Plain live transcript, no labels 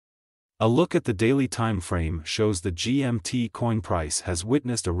A look at the daily time frame shows the GMT coin price has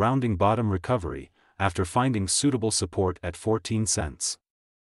witnessed a rounding bottom recovery, after finding suitable support at 14 cents.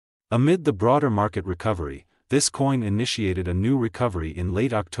 Amid the broader market recovery, this coin initiated a new recovery in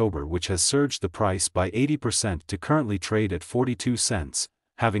late October which has surged the price by 80% to currently trade at 42 cents.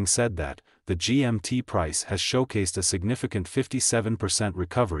 Having said that, the GMT price has showcased a significant 57%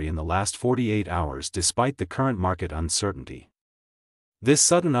 recovery in the last 48 hours despite the current market uncertainty. This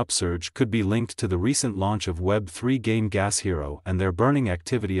sudden upsurge could be linked to the recent launch of Web3 game Gas Hero and their burning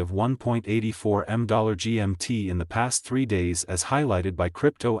activity of $1.84 million GMT in the past 3 days, as highlighted by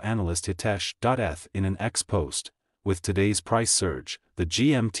crypto analyst Hitesh.eth in an X post. With today's price surge, the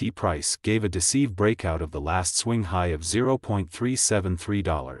GMT price gave a deceive breakout of the last swing high of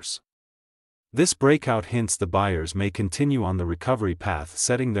 $0.373. This breakout hints the buyers may continue on the recovery path,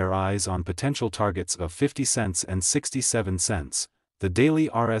 setting their eyes on potential targets of 50 cents and 67 cents. The daily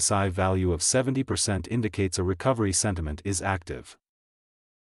RSI value of 70% indicates a recovery sentiment is active.